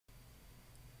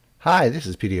Hi, this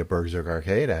is PD at BurgZerg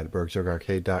Arcade at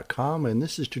BurgZergArcade.com, and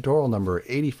this is tutorial number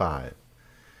 85.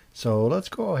 So let's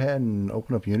go ahead and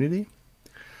open up Unity.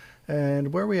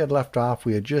 And where we had left off,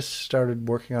 we had just started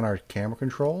working on our camera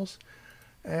controls,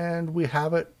 and we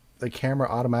have the camera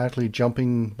automatically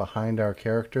jumping behind our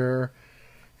character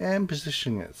and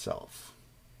positioning itself.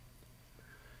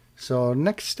 So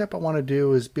next step I want to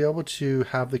do is be able to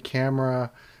have the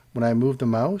camera, when I move the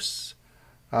mouse,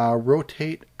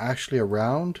 rotate actually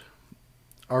around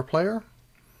our player,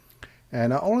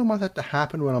 and I only want that to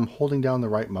happen when I'm holding down the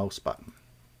right mouse button.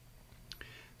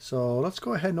 So let's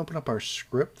go ahead and open up our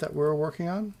script that we're working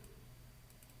on,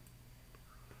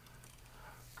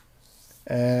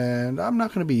 and I'm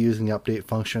not going to be using the update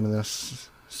function in this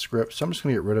script, so I'm just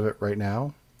going to get rid of it right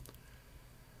now.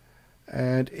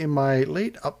 And in my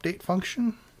late update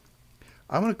function,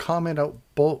 I'm going to comment out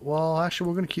both. Well, actually,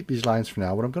 we're going to keep these lines for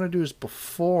now. What I'm going to do is,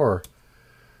 before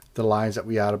the lines that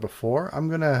we added before, I'm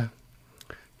going to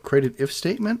create an if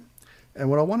statement, and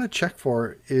what I want to check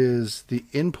for is the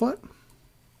input,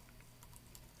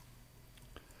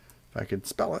 if I could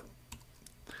spell it,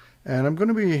 and I'm going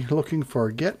to be looking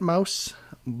for get mouse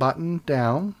button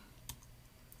down,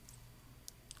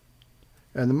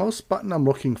 and the mouse button I'm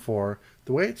looking for,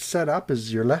 the way it's set up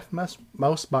is your left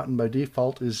mouse button by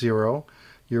default is 0,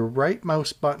 your right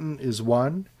mouse button is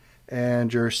 1,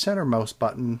 and your center mouse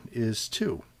button is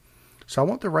 2. So I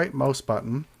want the right mouse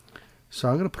button, so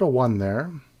I'm going to put a 1 there,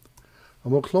 and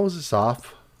we'll close this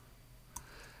off,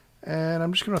 and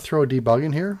I'm just going to throw a debug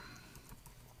in here,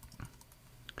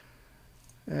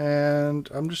 and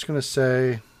I'm just going to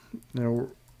say,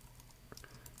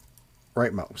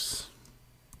 right mouse,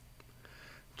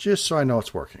 just so I know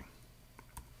it's working.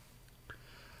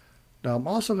 Now I'm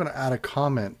also going to add a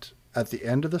comment at the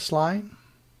end of this line,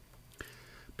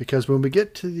 because when we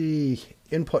get to the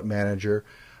input manager,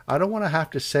 I don't want to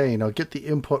have to say, get the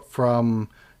input from,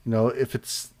 if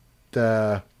it's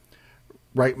the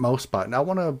right mouse button. I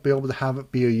want to be able to have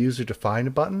it be a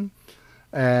user-defined button.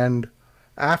 And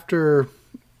after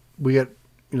we get,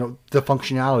 the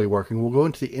functionality working, we'll go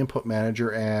into the input manager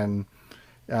and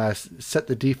set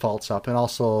the defaults up, and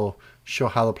also show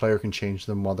how the player can change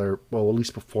them while they're, well, at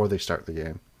least before they start the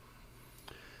game.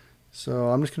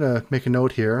 So I'm just going to make a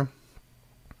note here.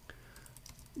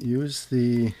 Use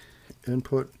the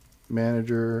input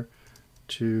manager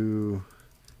to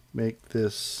make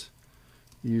this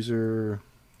user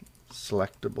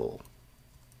selectable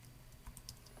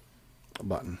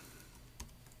button,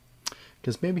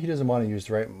 because maybe he doesn't want to use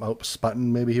the right mouse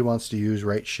button, maybe he wants to use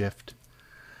right shift.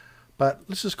 But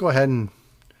let's just go ahead and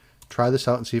try this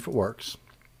out and see if it works.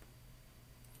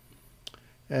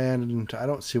 And I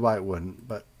don't see why it wouldn't,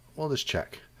 but we'll just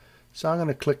check. So I'm going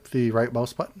to click the right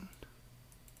mouse button,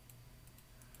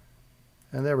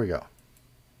 and there we go.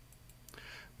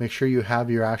 Make sure you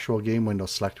have your actual game window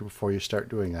selected before you start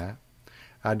doing that.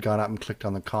 I'd gone up and clicked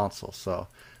on the console, so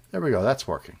there we go, that's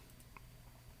working.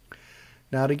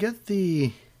 Now to get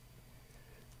the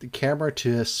camera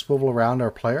to swivel around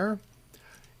our player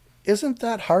isn't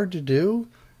that hard to do,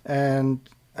 and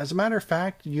as a matter of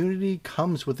fact, Unity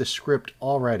comes with the script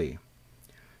already.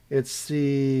 It's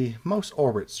the mouse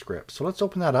orbit script, so let's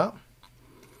open that up.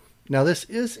 Now this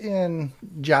is in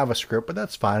JavaScript, but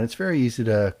that's fine. It's very easy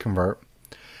to convert.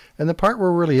 And the part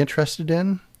we're really interested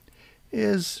in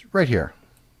is right here.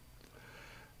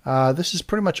 This is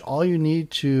pretty much all you need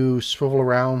to swivel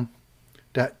around,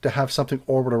 to have something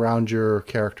orbit around your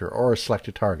character or a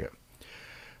selected target.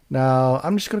 Now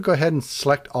I'm just going to go ahead and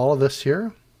select all of this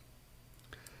here.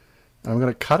 I'm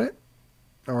going to cut it,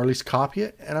 or at least copy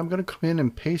it, and I'm going to come in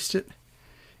and paste it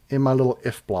in my little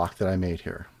if block that I made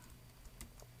here.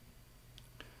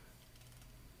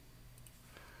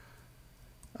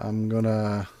 I'm going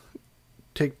to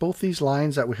take both these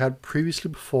lines that we had previously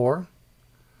before.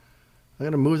 I'm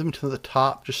going to move them to the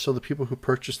top just so the people who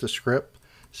purchased the script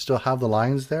still have the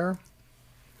lines there.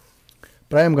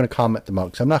 But I am going to comment them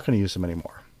out because I'm not going to use them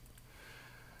anymore.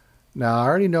 Now I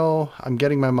already know I'm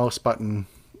getting my mouse button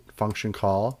function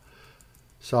call,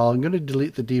 so I'm going to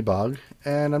delete the debug,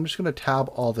 and I'm just going to tab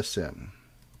all this in.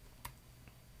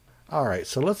 Alright,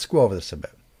 so let's go over this a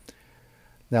bit.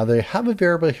 Now they have a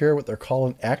variable here what they're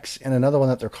calling X, and another one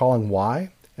that they're calling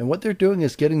Y, and what they're doing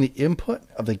is getting the input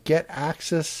of the get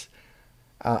axis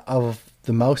of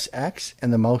the mouse X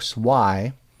and the mouse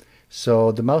Y.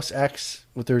 So the mouse X,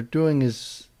 what they're doing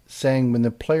is saying when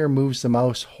the player moves the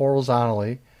mouse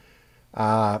horizontally,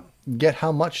 get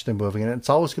how much they're moving, and it's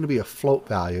always going to be a float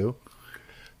value.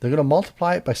 They're going to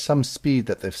multiply it by some speed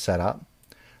that they've set up,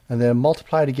 and then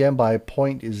multiply it again by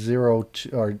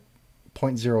 0.02, or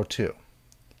 0.02.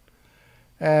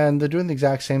 And they're doing the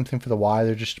exact same thing for the Y.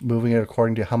 They're just moving it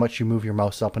according to how much you move your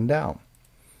mouse up and down.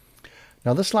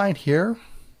 Now this line here,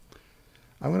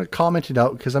 I'm going to comment it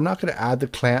out because I'm not going to add the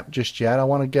clamp just yet. I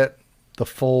want to get the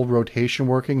full rotation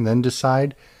working, then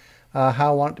decide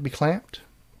how I want it to be clamped.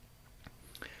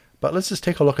 But let's just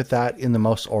take a look at that in the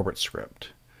mouse orbit script.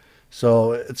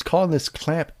 So it's calling this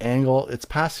clamp angle. It's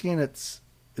passing in its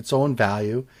own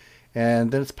value,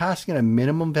 and then it's passing in a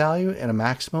minimum value and a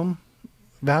maximum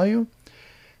value.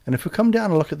 And if we come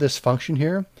down and look at this function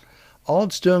here, all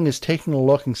it's doing is taking a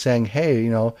look and saying, hey,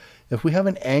 if we have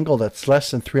an angle that's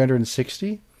less than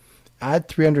 360, add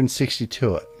 360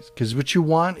 to it. Because what you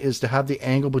want is to have the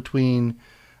angle between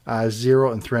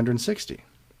 0 and 360.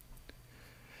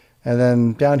 And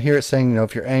then down here it's saying,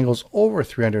 if your angle's over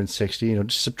 360,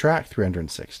 just subtract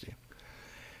 360.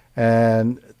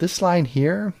 And this line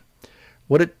here,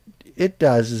 what it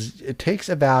does is it takes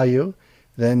a value,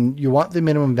 then you want the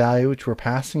minimum value, which we're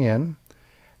passing in,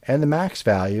 and the max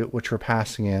value, which we're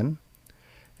passing in.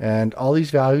 And all these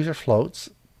values are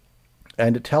floats.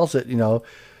 And it tells it,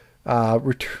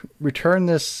 return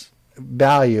this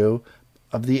value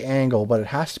of the angle, but it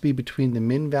has to be between the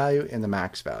min value and the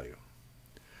max value.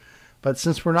 But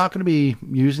since we're not going to be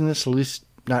using this, at least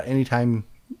not anytime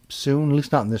soon, at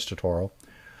least not in this tutorial,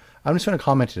 I'm just going to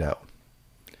comment it out.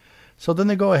 So then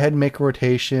they go ahead and make a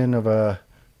rotation of a,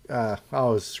 I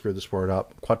always screw this word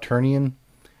up, quaternion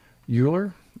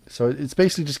Euler. So it's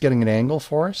basically just getting an angle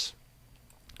for us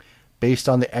based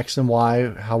on the X and Y,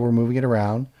 how we're moving it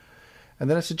around. And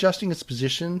then it's adjusting its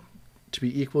position to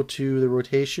be equal to the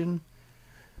rotation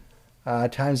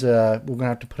times we're going to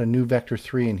have to put a new vector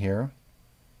 3 in here.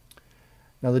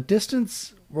 Now the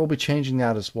distance, we'll be changing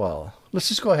that as well. Let's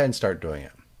just go ahead and start doing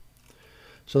it.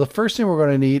 So the first thing we're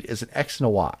going to need is an X and a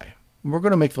Y. And we're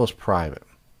going to make those private.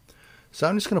 So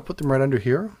I'm just going to put them right under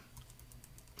here.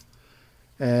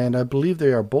 And I believe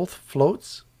they are both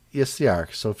floats. Yes, they are.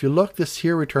 So if you look, this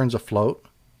here returns a float.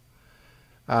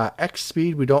 X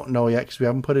speed, we don't know yet because we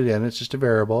haven't put it in. It's just a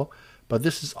variable. But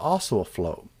this is also a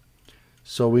float.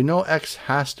 So we know X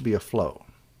has to be a float.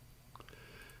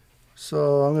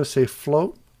 So I'm going to say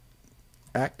float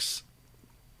X.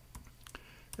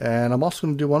 And I'm also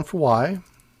going to do one for Y.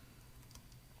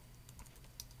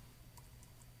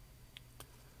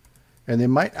 And they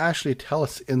might actually tell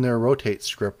us in their rotate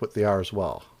script what they are as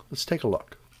well. Let's take a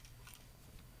look.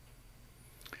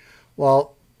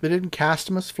 Well, they didn't cast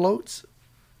them as floats,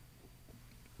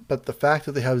 but the fact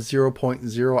that they have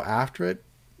 0.0 after it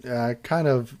kind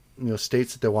of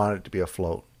states that they want it to be a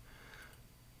float.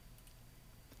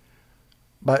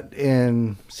 But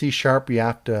in C# you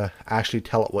have to actually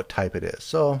tell it what type it is.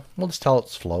 So we'll just tell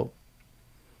it's float.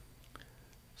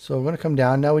 So we're going to come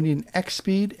down. Now we need an X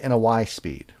speed and a Y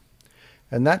speed.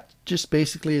 And that just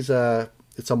basically is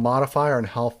it's a modifier on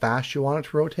how fast you want it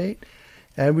to rotate.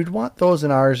 And we'd want those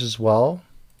in ours as well.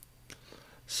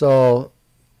 So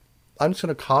I'm just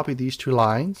going to copy these two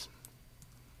lines.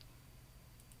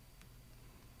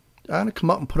 I'm going to come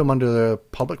up and put them under the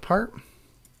public part.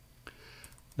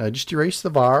 Now just erase the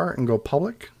var and go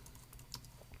public.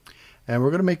 And we're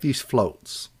going to make these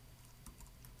floats.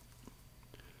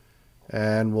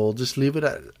 And we'll just leave it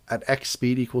at X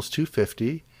speed equals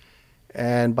 250.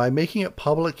 And by making it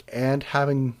public and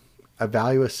having a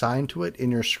value assigned to it in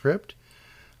your script,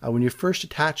 when you first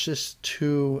attach this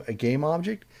to a game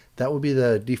object, that will be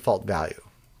the default value.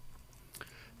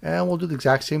 And we'll do the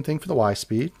exact same thing for the Y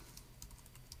speed.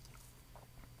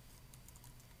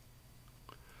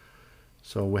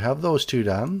 So we have those two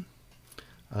done.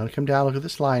 I'm going to come down and look at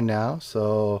this line now.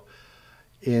 So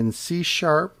in C#,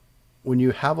 when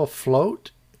you have a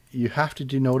float, you have to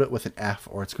denote it with an F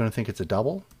or it's going to think it's a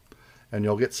double. And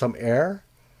you'll get some error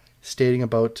stating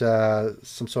about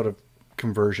some sort of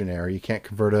conversion error. You can't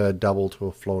convert a double to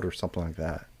a float or something like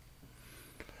that.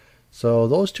 So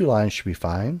those two lines should be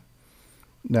fine.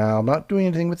 Now I'm not doing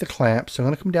anything with the clamp, so I'm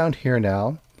going to come down here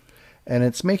now. And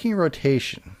it's making a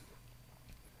rotation.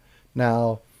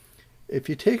 Now, if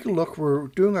you take a look, we're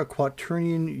doing a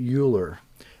quaternion Euler.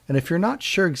 And if you're not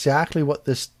sure exactly what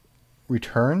this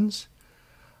returns,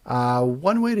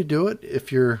 one way to do it,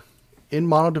 if you're in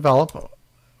MonoDevelop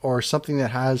or something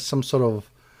that has some sort of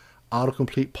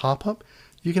autocomplete pop-up,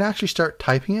 you can actually start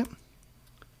typing it.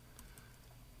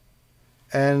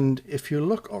 And if you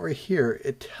look over here,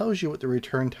 it tells you what the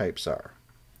return types are.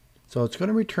 So it's going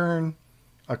to return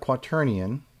a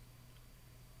quaternion.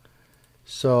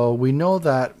 So we know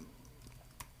that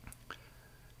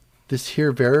this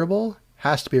here variable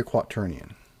has to be a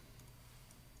quaternion.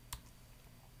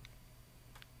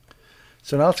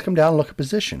 So now let's come down and look at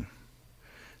position.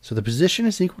 So the position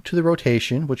is equal to the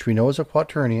rotation, which we know is a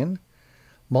quaternion.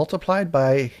 multiplied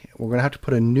by, we're going to have to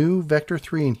put a new vector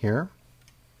 3 in here.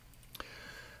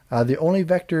 The only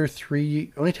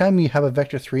time you have a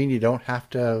vector 3 and you don't have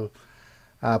to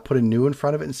put a new in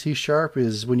front of it in C#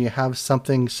 is when you have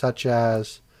something such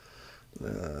as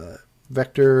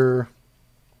vector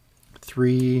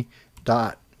 3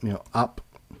 dot, up.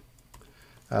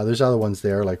 There's other ones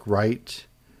there like right.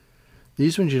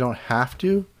 These ones you don't have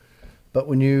to, but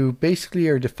when you basically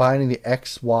are defining the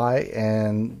X, Y,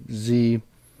 and Z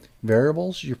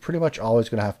variables, you're pretty much always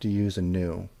going to have to use a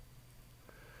new.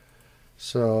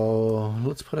 So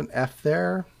let's put an F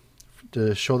there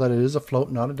to show that it is a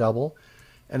float, not a double.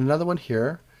 And another one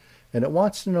here. And it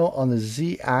wants to know on the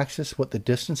Z axis what the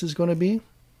distance is going to be.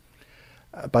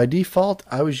 By default,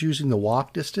 I was using the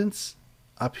walk distance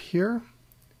up here,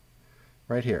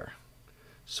 right here.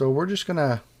 So we're just going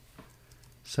to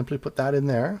simply put that in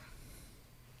there.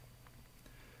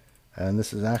 And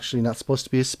this is actually not supposed to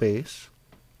be a space.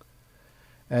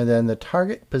 And then the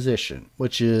target position,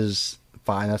 which is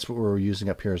fine, that's what we're using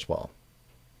up here as well.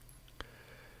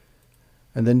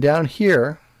 And then down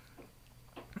here,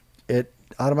 it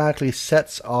automatically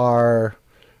sets our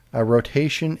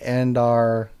rotation and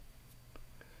our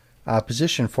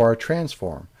position for our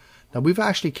transform. Now we've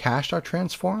actually cached our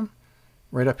transform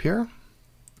right up here.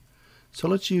 So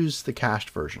let's use the cached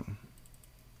version.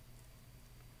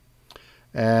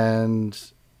 And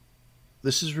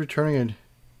this is returning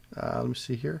let me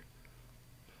see here.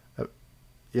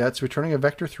 Yeah, it's returning a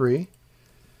vector 3.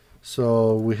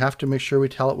 So we have to make sure we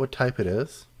tell it what type it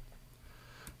is.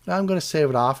 Now I'm going to save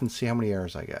it off and see how many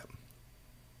errors I get.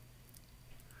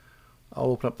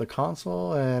 I'll open up the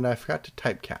console, and I forgot to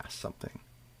typecast something.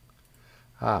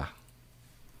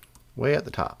 Way at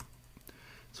the top.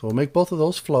 So we'll make both of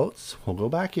those floats. We'll go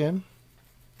back in.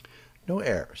 No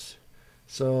errors.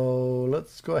 So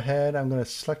let's go ahead. I'm going to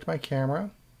select my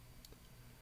camera.